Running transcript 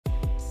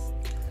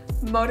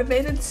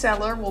Motivated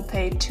seller will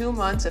pay 2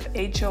 months of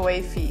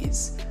HOA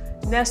fees.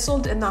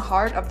 Nestled in the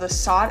heart of the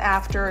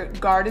sought-after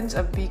Gardens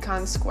of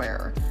Beacon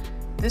Square,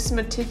 this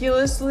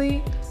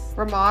meticulously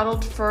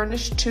remodeled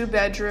furnished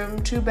 2-bedroom,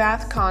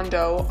 2-bath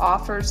condo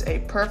offers a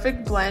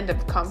perfect blend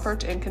of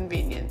comfort and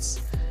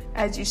convenience.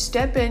 As you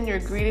step in, you're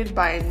greeted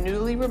by a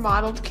newly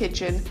remodeled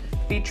kitchen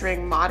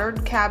featuring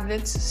modern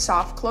cabinets,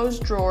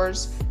 soft-closed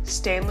drawers,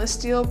 stainless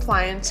steel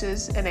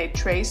appliances, and a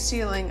tray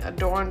ceiling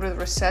adorned with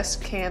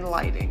recessed can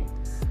lighting.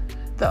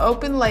 The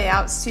open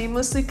layout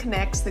seamlessly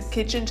connects the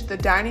kitchen to the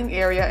dining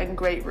area and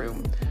great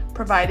room,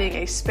 providing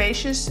a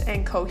spacious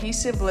and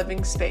cohesive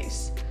living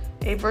space.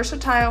 A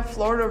versatile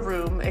Florida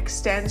room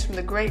extends from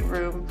the great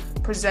room,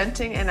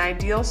 presenting an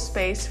ideal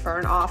space for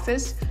an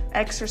office,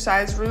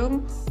 exercise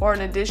room, or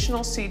an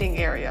additional seating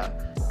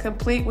area,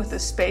 complete with a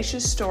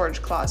spacious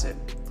storage closet.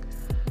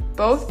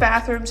 Both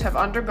bathrooms have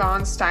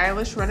undergone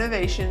stylish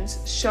renovations,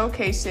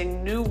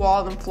 showcasing new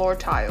wall and floor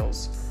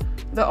tiles.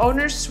 The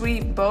owner's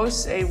suite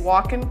boasts a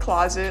walk-in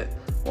closet,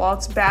 while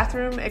its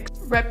bathroom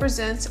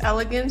represents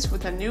elegance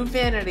with a new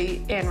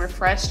vanity and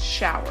refreshed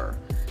shower.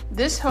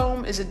 This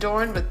home is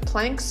adorned with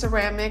plank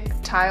ceramic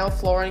tile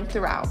flooring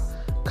throughout,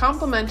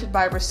 complemented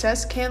by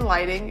recessed can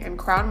lighting and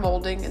crown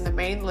molding in the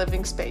main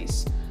living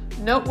space.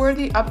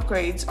 Noteworthy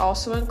upgrades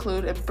also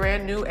include a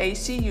brand new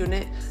AC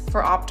unit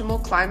for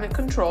optimal climate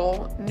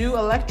control, new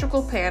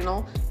electrical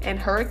panel, and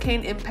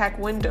hurricane impact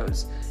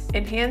windows,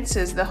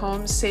 enhances the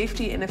home's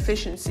safety and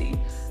efficiency.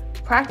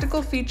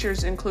 Practical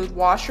features include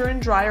washer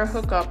and dryer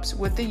hookups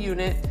with the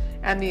unit,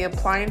 and the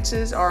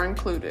appliances are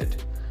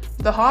included.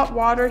 The hot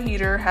water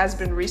heater has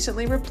been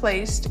recently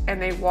replaced,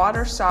 and a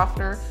water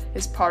softener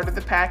is part of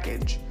the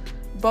package.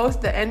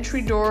 Both the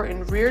entry door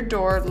and rear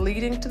door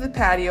leading to the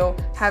patio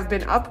have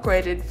been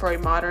upgraded for a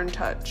modern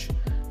touch.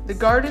 The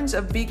Gardens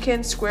of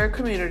Beacon Square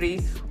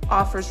community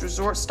offers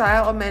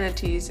resort-style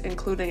amenities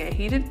including a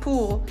heated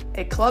pool,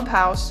 a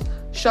clubhouse,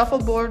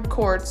 shuffleboard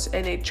courts,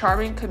 and a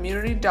charming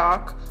community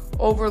dock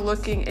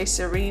overlooking a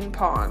serene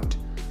pond.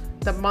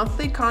 The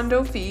monthly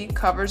condo fee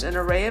covers an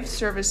array of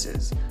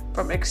services,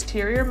 from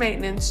exterior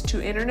maintenance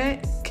to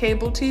internet,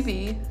 cable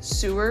TV,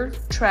 sewer,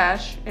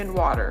 trash, and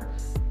water.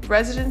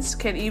 Residents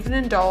can even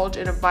indulge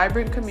in a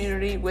vibrant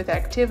community with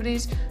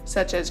activities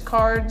such as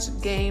cards,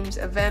 games,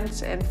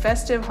 events, and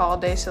festive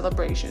holiday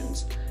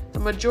celebrations. The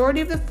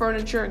majority of the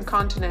furniture and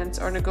contents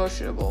are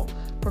negotiable,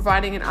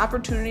 providing an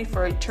opportunity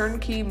for a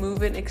turnkey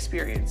move-in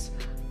experience,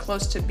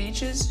 close to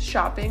beaches,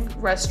 shopping,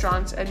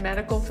 restaurants, and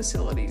medical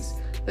facilities,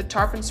 the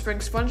Tarpon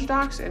Springs Sponge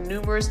Docks, and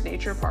numerous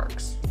nature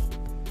parks.